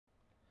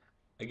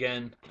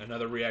Again,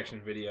 another reaction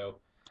video.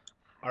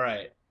 All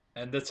right,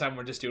 and this time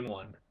we're just doing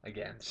one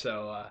again.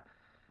 So,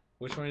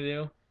 which one to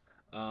do?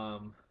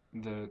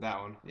 That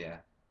one. Yeah.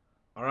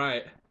 All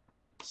right.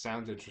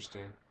 Sounds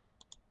interesting.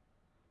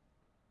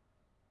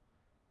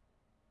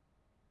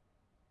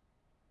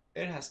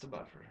 It has to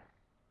buffer.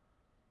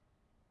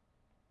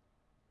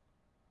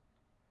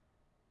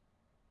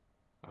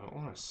 I don't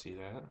want to see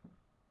that.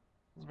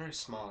 It's very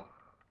small.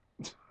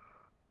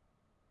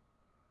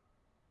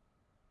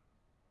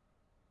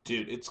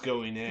 Dude, it's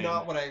going in.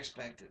 Not what I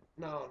expected.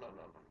 No.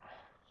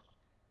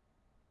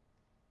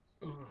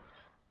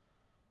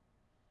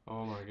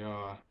 Oh my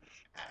god.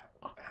 Ow,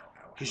 ow,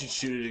 ow. He should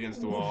shoot it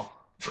against the wall.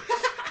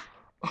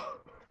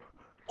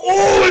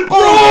 Oh,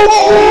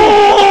 it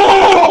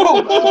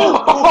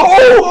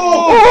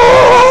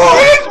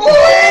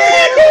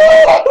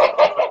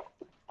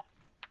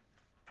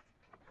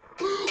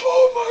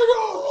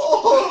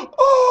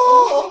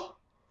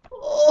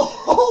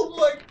Oh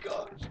my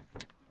gosh.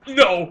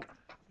 No,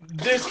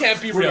 this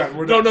can't be We're real. done,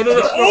 we're No. done.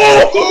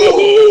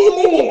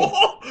 Oh!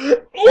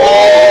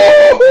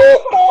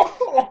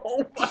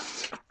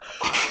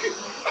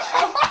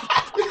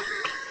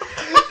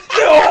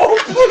 No,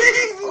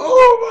 please!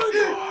 Oh my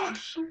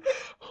gosh!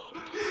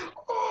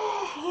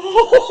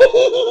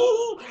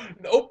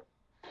 Nope.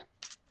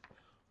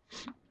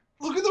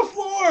 Look at the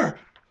floor!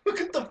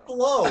 Look at the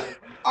flow.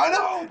 I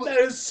know, but That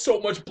is so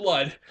much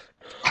blood.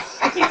 oh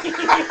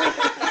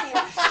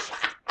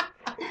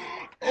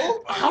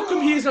my How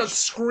come he's gosh. not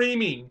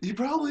screaming? He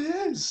probably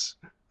is.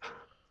 No,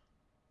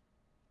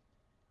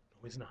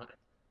 he's not.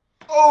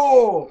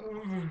 Oh!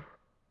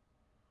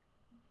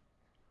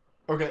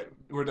 Okay,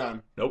 we're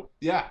done. Nope.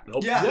 Yeah.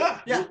 Nope.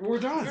 Yeah. We're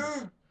done.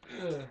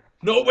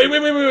 No, wait.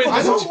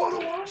 I don't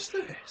want to watch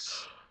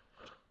this.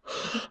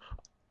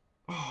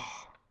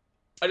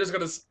 I just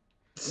gotta see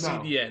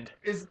No. the end.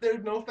 Is there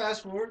no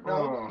fast forward? No,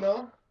 Oh.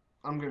 no.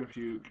 I'm gonna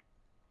puke.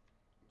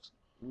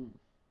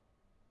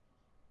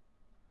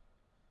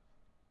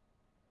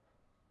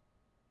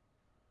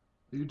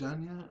 Are you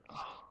done yet?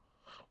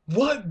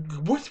 What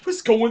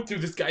was going through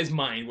this guy's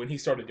mind when he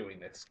started doing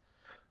this?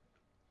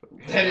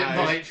 That it Guys.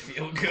 might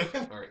feel good.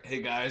 All right,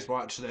 hey guys,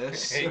 watch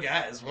this. Hey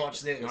guys,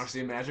 watch this. You want to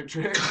see a magic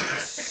trick?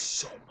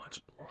 So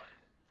much blood.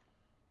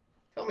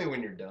 Tell me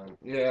when you're done.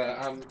 Yeah,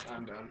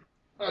 I'm done.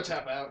 I'll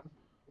tap out.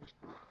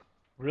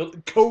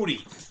 Really,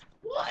 Cody?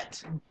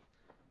 What?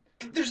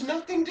 There's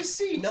nothing to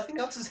see. Nothing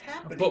else is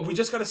happening. But we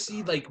just gotta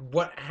see like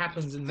what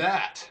happens in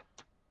That.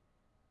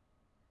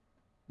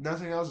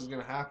 Nothing else is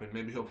gonna happen.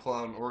 Maybe he'll pull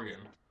out an organ.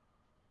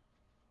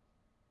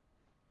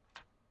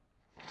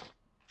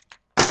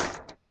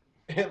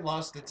 It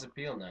lost its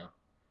appeal now.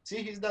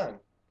 See, he's done.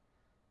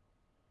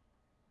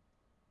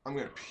 I'm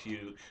gonna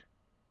puke.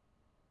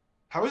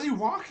 How is he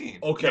walking?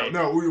 Okay.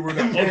 No, we're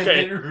done.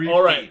 Okay.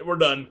 All right, we're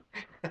done.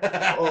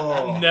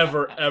 Oh.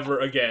 Never ever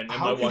again am I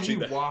How can watching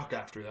he that. walk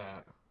after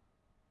that?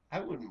 I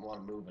wouldn't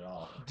want to move at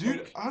all.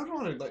 Dude, Okay. I would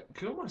want to like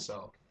kill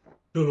myself.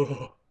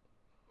 Ugh.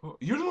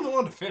 You're the one that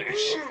wanted to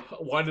finish.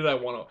 Why did I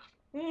want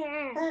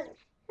to?